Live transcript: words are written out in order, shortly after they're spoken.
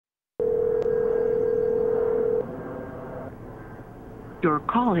Your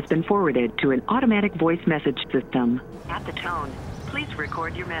call has been forwarded to an automatic voice message system. At the tone, please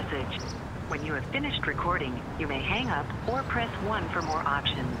record your message. When you have finished recording, you may hang up or press 1 for more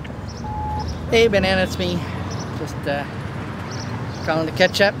options. Hey, Banana, it's me. Just calling to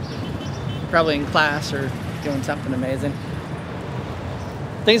catch up. Probably in class or doing something amazing.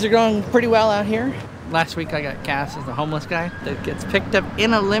 Things are going pretty well out here. Last week I got cast as the homeless guy that gets picked up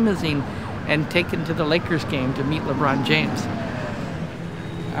in a limousine and taken to the Lakers game to meet LeBron James.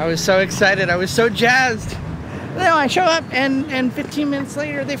 I was so excited, I was so jazzed. You know, I show up and 15 minutes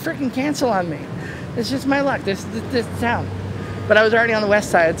later they freaking cancel on me. It's just my luck, this town. But I was already on the west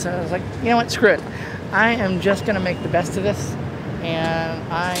side, so I was like, you know what, screw it. I am just gonna make the best of this, and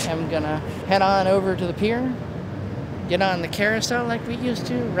I am gonna head on over to the pier, get on the carousel like we used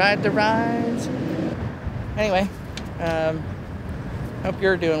to, ride the rides. Anyway, hope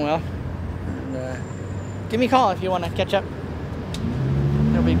you're doing well. And, give me a call if you want to catch up.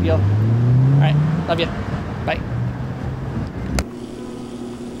 No big deal. All right, love you. Bye.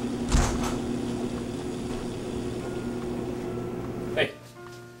 Hey.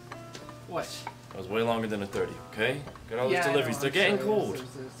 What? That was way longer than a 30, okay? Got all these deliveries. They're getting cold.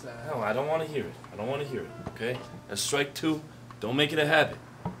 No, I don't want to hear it. I don't want to hear it, okay? That's strike 2. Don't make it a habit.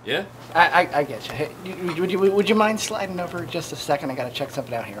 Yeah? I get you. Hey, would you mind sliding over just a second? I got to check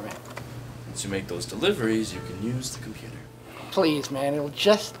something out here, man. Once you make those deliveries, you can use the computer. Please, man. It'll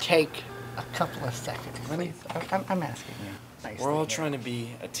just take a couple of seconds. Please. I'm asking you. Nice. We're all trying to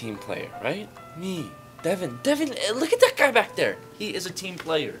be a team player, right? Me, Devin. Devin, look at that guy back there. He is a team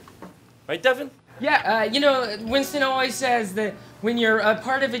player. Right, Devin? Yeah, you know, Winston always says that when you're a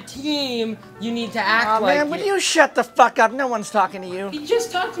part of a team, you need to act like... man, would you shut the fuck up? No one's talking to you. He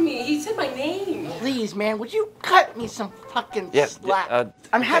just talked to me. He said my name. Please, man, would you cut me some fucking slack? I'm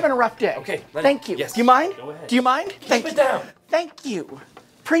okay. having a rough day. Okay, thank you. Yes. Do you mind? Go ahead. Do you mind? Keep it down. Thank you.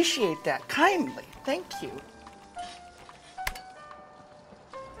 Appreciate that kindly. Thank you.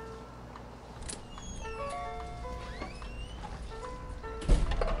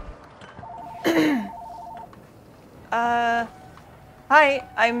 Hi,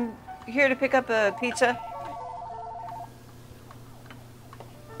 I'm here to pick up a pizza.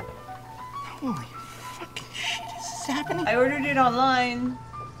 Holy fucking shit, is this happening? I ordered it online.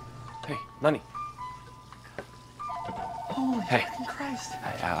 Hey, Lenny. Holy fucking Christ.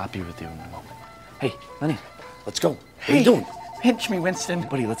 I'll be with you in a moment. Hey, Lenny, let's go. Hey, what are you doing? Pinch me, Winston.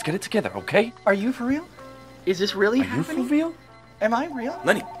 Buddy, let's get it together, okay? Are you for real? Is this really happening? Are you for real? Am I real?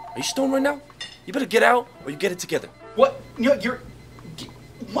 Lenny, are you stoned right now? You better get out or you get it together. What? You're...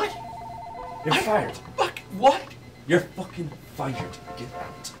 What? You're fired. Fuck, what? You're fucking fired. Get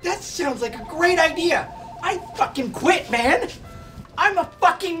out. That sounds like a great idea. I fucking quit, man. I'm a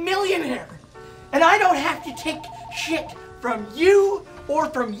fucking millionaire. And I don't have to take shit from you or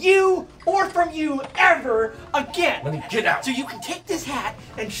from you or from you ever again. Let me get out. So you can take this hat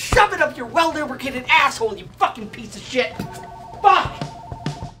and shove it up your well-lubricated asshole, you fucking piece of shit. Fuck!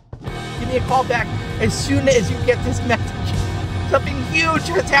 Give me a call back as soon as you get this message. Something huge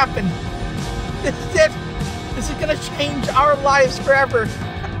has happened. This is it. This is gonna change our lives forever.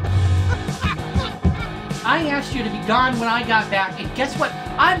 I asked you to be gone when I got back, and guess what?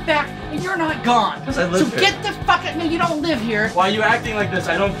 I'm back, and you're not gone. Because I live so here. Get the fuck out. No, you don't live here. Why are you acting like this?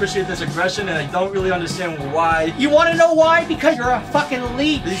 I don't appreciate this aggression, and I don't really understand why. You want to know why? Because you're a fucking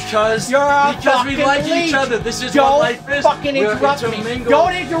leech. Because we like each other. This is what life is. Fucking interrupt me.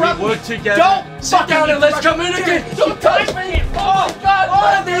 Don't interrupt me. We work together. Don't sit down and let's communicate. Don't touch me. Oh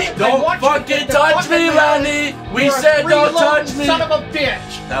God, Lenny. Don't fucking touch me, Lenny. We said don't touch me. Son of a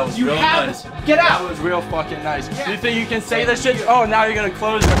bitch. That was real nice. Get out. That was real fucking nice. You think you can say this shit? Oh, now you're gonna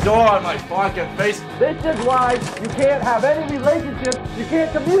close the door on my fucking face. This is why you can't have any relationship. You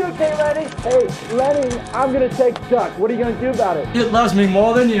can't communicate, Lenny. Hey, Lenny, I'm gonna take Chuck. What are you gonna do about it? It loves me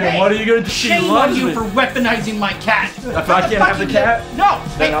more than you. Hey, what are you gonna do? Shame on you for weaponizing my cat. If I can't have the cat, no.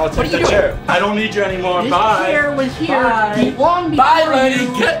 Then I'll take the chair. I don't need you anymore. Bye. This chair was here long before Bye, Lenny.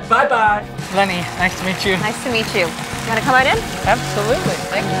 Bye-bye. Lenny, nice to meet you. Nice to meet you. You wanna come right in? Absolutely.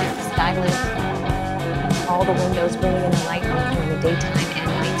 Thank you. Sky blue. All the windows bringing in the light both in the daytime and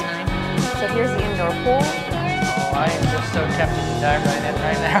nighttime. So here's the indoor pool. Oh, I am just so tempted to dive right in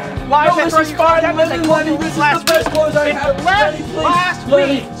right now. Why no, this is fine. Lenny, this is the best clothes I have. Lenny, please. Last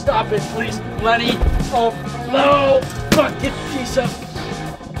Lenny, week. stop it, please. Lenny. Oh, no. Fucking piece of...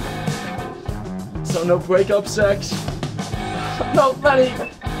 So no breakup sex? No, Lenny.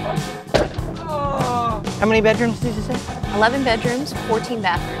 Oh. How many bedrooms did you say? 11 bedrooms, 14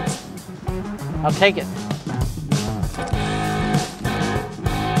 bathrooms. I'll take it.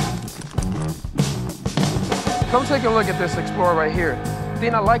 Come take a look at this Explorer right here. The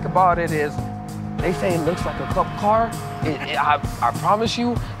thing I like about it is they say it looks like a cup car. I promise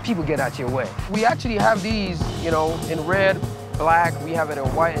you, people get out your way. We actually have these, you know, in red, black. We have it in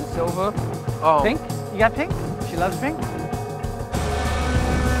white and silver. Pink? You got pink? She loves pink?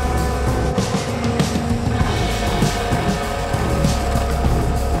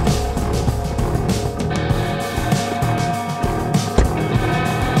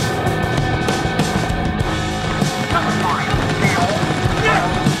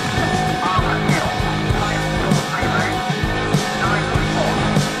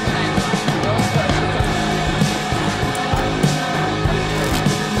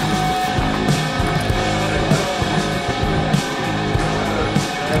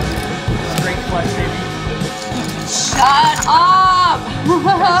 Shut up!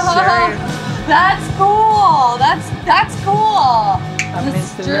 That's cool. That's cool.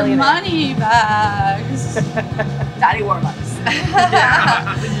 Mr. Moneybags. Daddy Warbucks.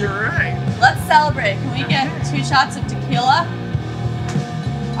 Yeah, you're right. Let's celebrate. Can we get 2 shots of tequila?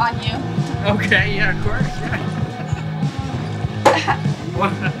 On you. Okay, yeah, of course. Yeah.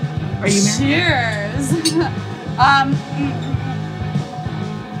 What? Are you married? Cheers.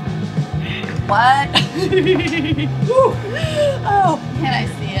 What? Oh, can I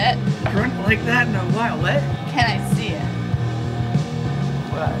see it? Drunk like that in a while. What? Can I see it?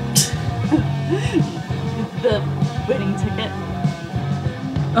 What? The wedding ticket.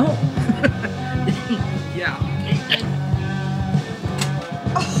 Oh. Yeah.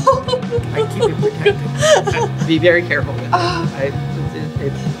 I keep it protected. Be very careful with it.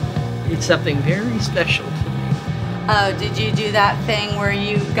 It's something very special to me. Oh, did you do that thing where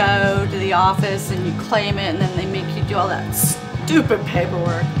you go to the office and you claim it and then they make you do all that stupid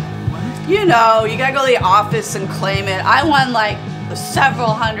paperwork? What? You know, you gotta go to the office and claim it. I won like several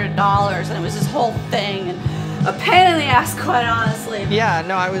 $100s and it was this whole thing and a pain in the ass, quite honestly. Yeah,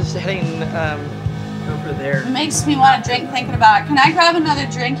 no, I was heading over there. It makes me want to drink thinking about it. Can I grab another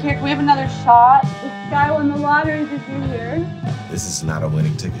drink here? Can we have another shot? This guy won the lottery. Did you hear? This is not a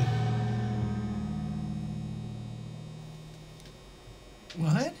winning ticket.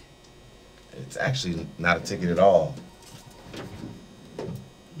 What? It's actually not a ticket at all.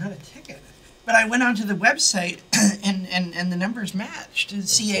 Not a ticket. But I went onto the website and the numbers matched.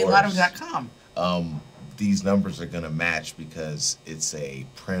 CALotto.com. These numbers are gonna match because it's a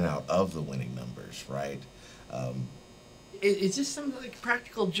printout of the winning numbers, right? Is this some like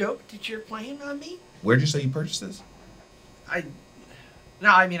practical joke that you're playing on me? Where'd you say you purchased this? I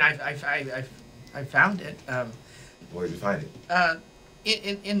found it. Where'd you find it?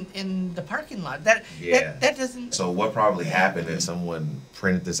 In the parking lot. That doesn't. So what probably happened is someone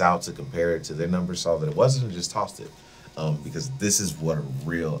printed this out to compare it to their numbers, saw that it wasn't, and just tossed it. Because this is what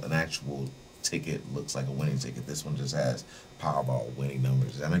an actual ticket looks like, a winning ticket. This one just has Powerball winning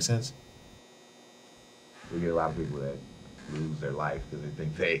numbers. Does that make sense? We get a lot of people that lose their life because they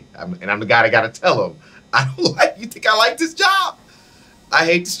think and I'm the guy that got to tell them, you think I like this job? I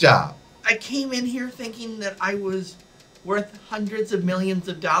hate this job. I came in here thinking that I was worth hundreds of millions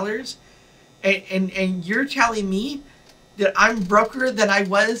of dollars, and you're telling me that I'm broker than I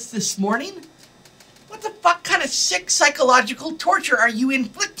was this morning? What the fuck kind of sick psychological torture are you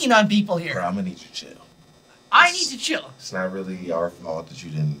inflicting on people here? Bro, I'm gonna need you to chill. I need to chill. It's not really our fault that you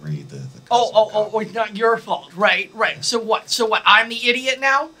didn't read the it's not your fault. Right. So what? I'm the idiot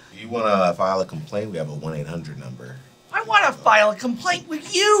now? You wanna file a complaint? We have a 1-800 number. I wanna file a complaint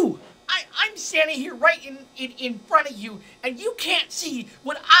with you. I'm standing here right in front of you, and you can't see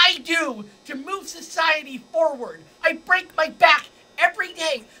what I do to move society forward. I break my back every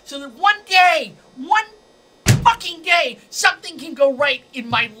day so that one fucking day, something can go right in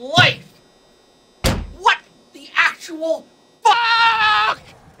my life. What the actual fuck?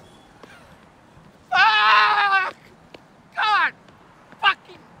 Fuck! God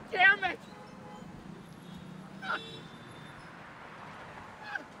fucking damn it!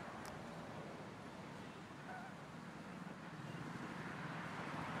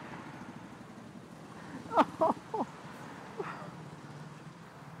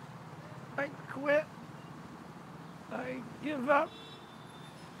 I quit. I give up.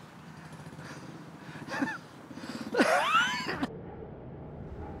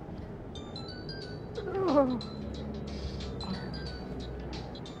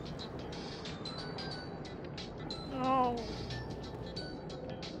 Oh.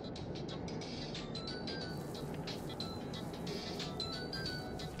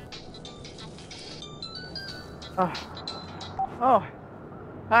 Oh,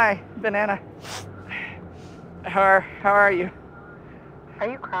 hi, Banana. How are you? Are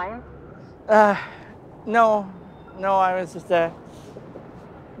you crying? No, No, I was just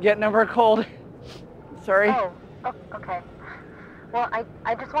getting over a cold. Sorry. Oh, okay. Well, I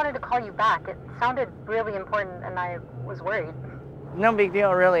just wanted to call you back. It sounded really important, and I was worried. No big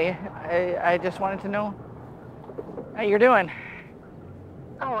deal, really. I just wanted to know how you're doing.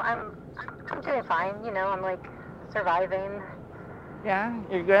 Oh, I'm doing fine. You know, I'm like surviving. Yeah,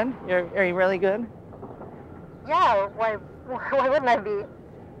 you're good. Are you really good? Yeah. Why wouldn't I be?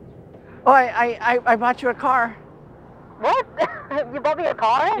 Oh, I bought you a car. What? You bought me a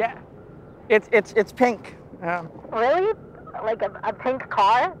car? Yeah. It's pink. Really? Like a pink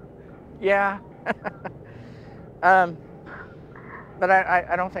car? Yeah. But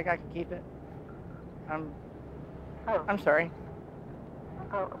I don't think I can keep it. I'm sorry.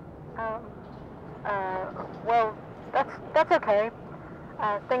 Well, that's okay.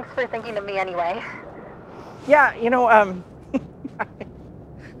 Thanks for thinking of me anyway. Yeah, you know,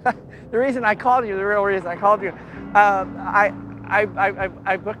 the reason I called you, the real reason I called you, I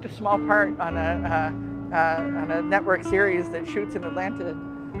booked a small part on a network series that shoots in Atlanta.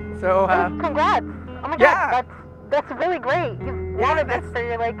 So congrats! Oh my God, that's really great. You've wanted this for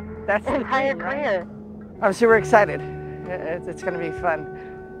your entire career. I'm super excited. It's gonna be fun.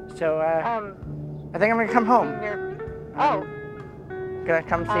 So I think I'm gonna come home. Gonna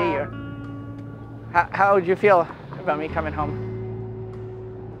come see you. How would you feel about me coming home?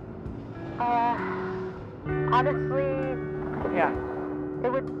 Honestly, yeah.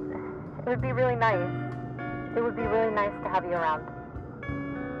 It would be really nice. It would be really nice to have you around.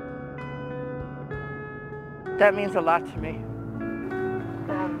 That means a lot to me.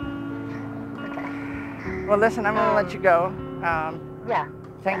 Okay. Well, listen, I'm gonna let you go. Yeah.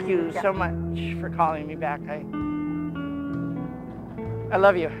 Thank you so much for calling me back. I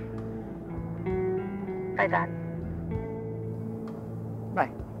love you. Aidan. Bye.